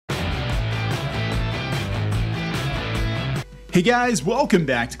Hey guys, welcome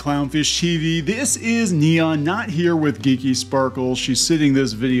back to Clownfish TV. This is Neon, not here with Geeky Sparkle. She's sitting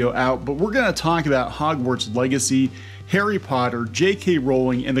this video out, but we're going to talk about Hogwarts Legacy, Harry Potter, J.K.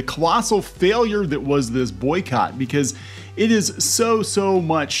 Rowling, and the colossal failure that was this boycott, because it is so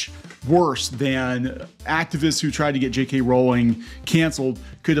much worse than activists who tried to get J.K. Rowling canceled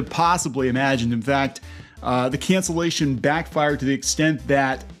could have possibly imagined. In fact, the cancellation backfired to the extent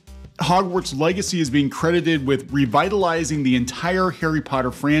that Hogwarts Legacy is being credited with revitalizing the entire Harry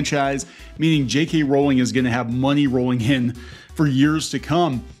Potter franchise, meaning J.K. Rowling is going to have money rolling in for years to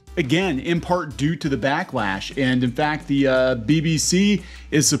come. Again, in part due to the backlash. And in fact, the BBC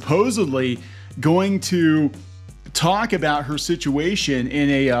is supposedly going to talk about her situation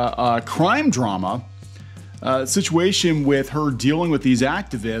in a crime drama situation with her dealing with these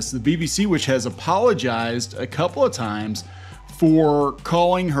activists. The BBC, which has apologized a couple of times for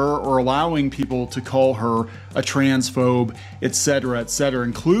calling her or allowing people to call her a transphobe, etc.,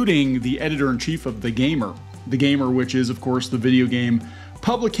 including the editor-in-chief of The Gamer, which is, of course, the video game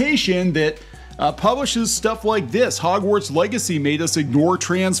publication that publishes stuff like this. Hogwarts Legacy made us ignore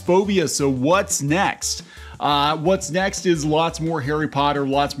transphobia, so what's next? What's next is lots more Harry Potter,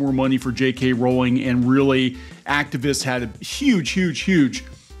 lots more money for J.K. Rowling, and really activists had a huge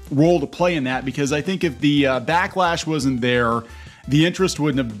role to play in that, because I think if the backlash wasn't there, the interest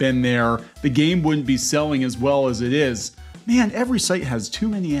wouldn't have been there, the game wouldn't be selling as well as it is. Man, every site has too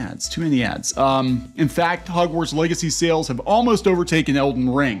many ads. In fact, Hogwarts Legacy sales have almost overtaken Elden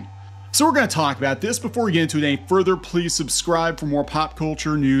Ring. So we're going to talk about this. Before we get into it any further, please subscribe for more pop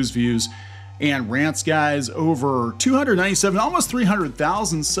culture news, views, and rants, guys. Over 297, almost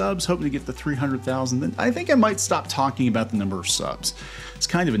 300,000 subs. Hoping to get the 300,000. Then I think I might stop talking about the number of subs. It's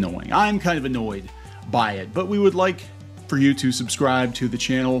kind of annoying. I'm kind of annoyed by it, but we would like for you to subscribe to the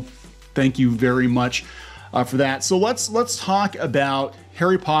channel. Thank you very much for that. So let's talk about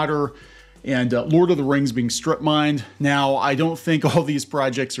Harry Potter and Lord of the Rings being strip mined. Now, I don't think all these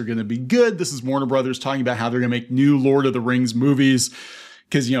projects are going to be good. This is Warner Brothers talking about how they're going to make new Lord of the Rings movies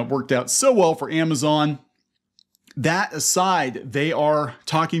because, it worked out so well for Amazon. That aside, they are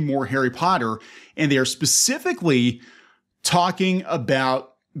talking more Harry Potter, and they are specifically talking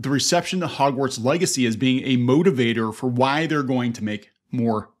about the reception to Hogwarts Legacy as being a motivator for why they're going to make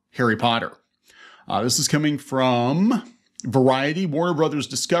more Harry Potter. This is coming from Variety. Warner Brothers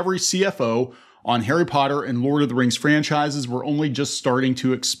Discovery CFO on Harry Potter and Lord of the Rings franchises were only just starting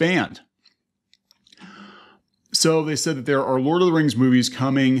to expand. So they said that there are Lord of the Rings movies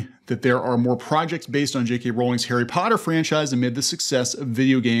coming, that there are more projects based on J.K. Rowling's Harry Potter franchise amid the success of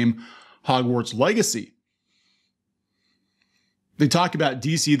video game Hogwarts Legacy. They talk about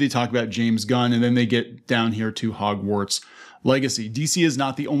DC, they talk about James Gunn, and then they get down here to Hogwarts Legacy. DC is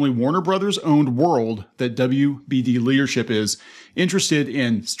not the only Warner Brothers owned world that WBD leadership is interested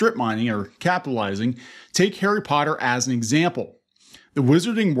in strip mining or capitalizing. Take Harry Potter as an example. The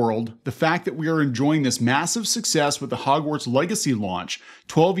Wizarding World, the fact that we are enjoying this massive success with the Hogwarts Legacy launch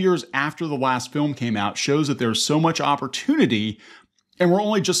 12 years after the last film came out, shows that there's so much opportunity, and we're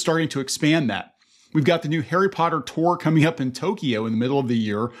only just starting to expand that. We've got the new Harry Potter tour coming up in Tokyo in the middle of the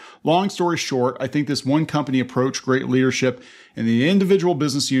year. Long story short, I think this one company approach, great leadership in the individual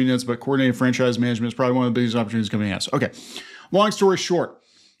business units, but coordinated franchise management is probably one of the biggest opportunities the company has. Okay, long story short,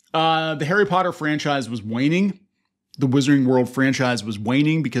 the Harry Potter franchise was waning. The Wizarding World franchise was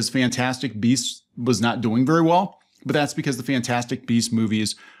waning because Fantastic Beasts was not doing very well, but that's because the Fantastic Beasts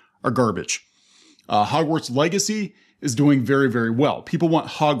movies are garbage. Hogwarts Legacy is doing very well. People want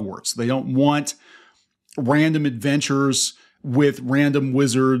Hogwarts. They don't want random adventures with random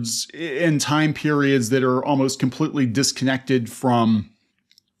wizards in time periods that are almost completely disconnected from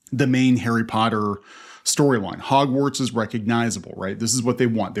the main Harry Potter storyline. Hogwarts is recognizable, right? This is what they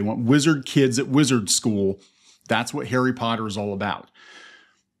want. They want wizard kids at wizard school. That's what Harry Potter is all about.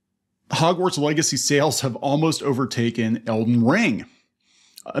 Hogwarts Legacy sales have almost overtaken Elden Ring.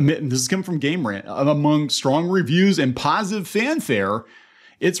 This is coming from Game Rant. Among strong reviews and positive fanfare,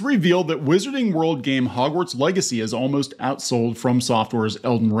 it's revealed that Wizarding World game Hogwarts Legacy has almost outsold From Software's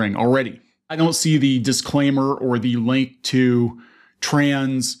Elden Ring already. I don't see the disclaimer or the link to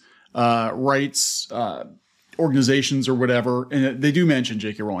trans rights organizations or whatever. And they do mention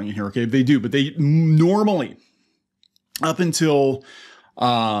J.K. Rowling in here, okay? They do, but they normally, up until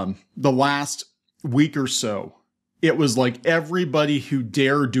the last week or so, it was like everybody who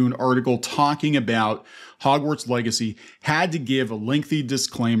dared do an article talking about Hogwarts Legacy had to give a lengthy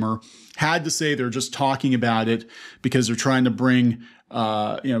disclaimer, had to say they're just talking about it because they're trying to bring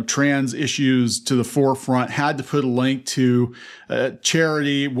trans issues to the forefront, had to put a link to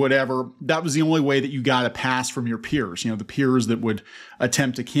charity, whatever. That was the only way that you got a pass from your peers, the peers that would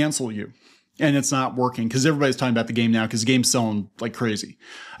attempt to cancel you. And it's not working because everybody's talking about the game now because the game's selling like crazy.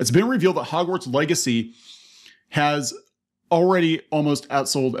 It's been revealed that Hogwarts Legacy has already almost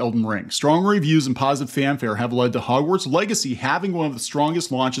outsold Elden Ring. Strong reviews and positive fanfare have led to Hogwarts Legacy having one of the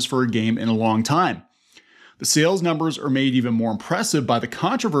strongest launches for a game in a long time. The sales numbers are made even more impressive by the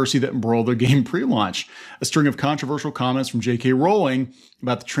controversy that embroiled their game pre-launch. A string of controversial comments from J.K. Rowling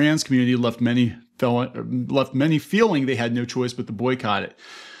about the trans community left many feeling they had no choice but to boycott it.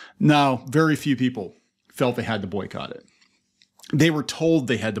 No, very few people felt they had to boycott it. They were told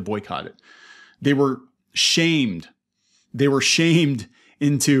they had to boycott it. They were shamed. They were shamed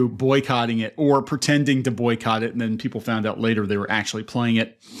into boycotting it or pretending to boycott it. And then people found out later they were actually playing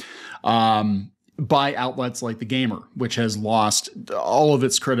it by outlets like The Gamer, which has lost all of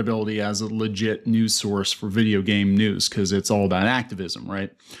its credibility as a legit news source for video game news because it's all about activism,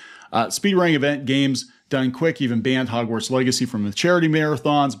 right? Speedrunning event games Done Quick even banned Hogwarts Legacy from the charity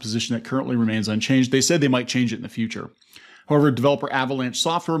marathons, a position that currently remains unchanged. They said they might change it in the future. However, developer Avalanche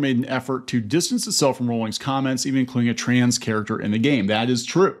Software made an effort to distance itself from Rowling's comments, even including a trans character in the game. That is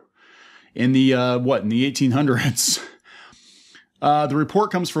true. In the, in the 1800s. The report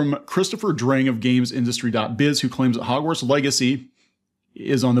comes from Christopher Dring of GamesIndustry.biz, who claims that Hogwarts Legacy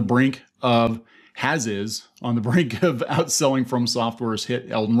is on the brink of outselling From Software's hit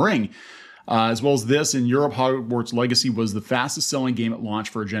Elden Ring. As well as this, in Europe, Hogwarts Legacy was the fastest selling game at launch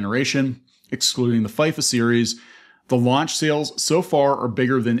for a generation, excluding the FIFA series. The launch sales so far are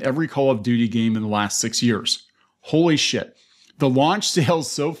bigger than every Call of Duty game in the last 6 years. Holy shit. The launch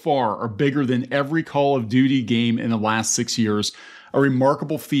sales so far are bigger than every Call of Duty game in the last 6 years. A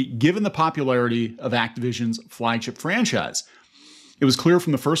remarkable feat given the popularity of Activision's flagship franchise. It was clear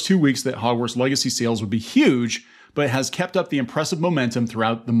from the first 2 weeks that Hogwarts Legacy sales would be huge, but it has kept up the impressive momentum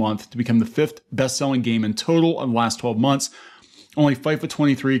throughout the month to become the 5th best-selling game in total in the last 12 months. Only FIFA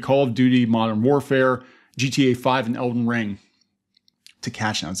 23, Call of Duty Modern Warfare, GTA 5, and Elden Ring to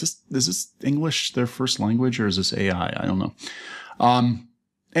catch now. Is this English their first language, or is this AI? I don't know.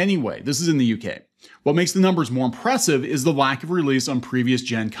 Anyway, this is in the UK. What makes the numbers more impressive is the lack of release on previous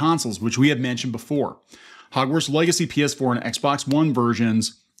gen consoles, which we had mentioned before. Hogwarts Legacy PS4 and Xbox One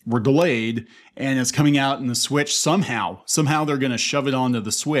versions were delayed, and it's coming out in the Switch somehow. Somehow they're going to shove it onto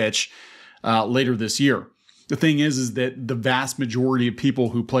the Switch later this year. The thing is that the vast majority of people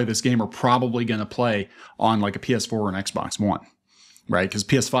who play this game are probably going to play on like a PS4 or an Xbox One, right? Because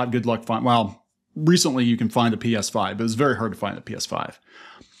PS5, good luck finding. Well, recently you can find a PS5, but it's very hard to find a PS5.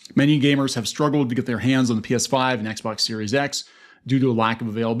 Many gamers have struggled to get their hands on the PS5 and Xbox Series X due to a lack of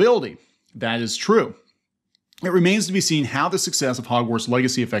availability. That is true. It remains to be seen how the success of Hogwarts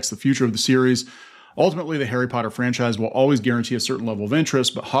Legacy affects the future of the series. Ultimately, the Harry Potter franchise will always guarantee a certain level of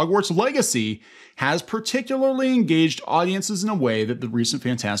interest, but Hogwarts Legacy has particularly engaged audiences in a way that the recent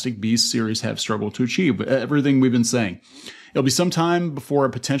Fantastic Beasts series have struggled to achieve. Everything we've been saying. It'll be some time before a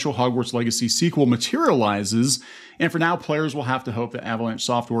potential Hogwarts Legacy sequel materializes, and for now, players will have to hope that Avalanche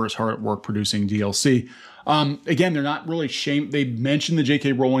Software is hard at work producing DLC. Again, they're not really they mentioned the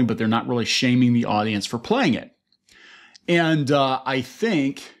J.K. Rowling, but they're not really shaming the audience for playing it. And I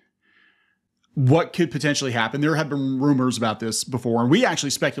think what could potentially happen, there have been rumors about this before, and we actually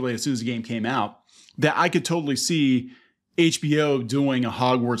speculated as soon as the game came out, that I could totally see HBO doing a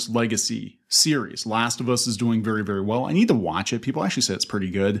Hogwarts Legacy series. Last of Us is doing very, very well. I need to watch it. People actually say it's pretty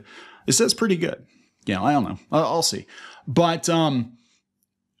good. It says pretty good. Yeah, I don't know. I'll see. But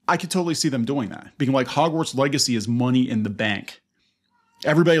I could totally see them doing that. Being like, Hogwarts Legacy is money in the bank.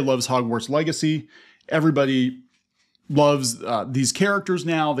 Everybody loves Hogwarts Legacy. Everybody loves these characters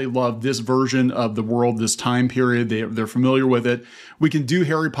now. They love this version of the world, this time period. They're familiar with it. We can do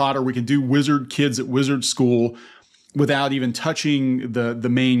Harry Potter. We can do wizard kids at wizard school without even touching the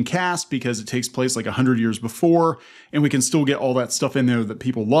main cast because it takes place like 100 years before. And we can still get all that stuff in there that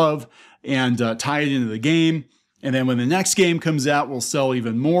people love and tie it into the game. And then when the next game comes out, we'll sell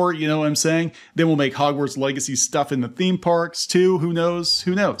even more. You know what I'm saying? Then we'll make Hogwarts Legacy stuff in the theme parks too. Who knows?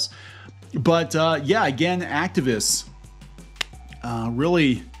 Who knows? But yeah, again, activists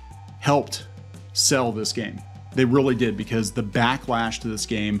really helped sell this game. They really did, because the backlash to this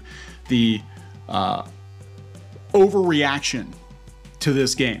game, the overreaction to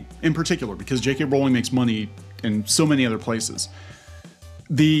this game in particular, because J.K. Rowling makes money in so many other places.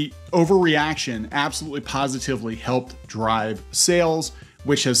 The overreaction absolutely positively helped drive sales,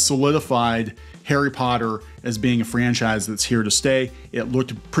 which has solidified Harry Potter as being a franchise that's here to stay. It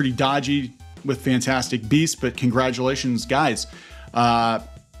looked pretty dodgy with Fantastic Beasts, but congratulations, guys.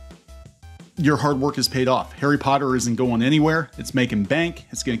 your hard work is paid off. Harry Potter isn't going anywhere. It's making bank.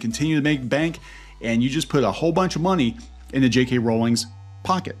 It's going to continue to make bank. And you just put a whole bunch of money into J.K. Rowling's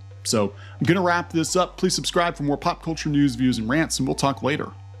pocket. So I'm going to wrap this up. Please subscribe for more pop culture news, views, and rants, and we'll talk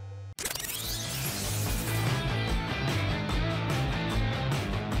later.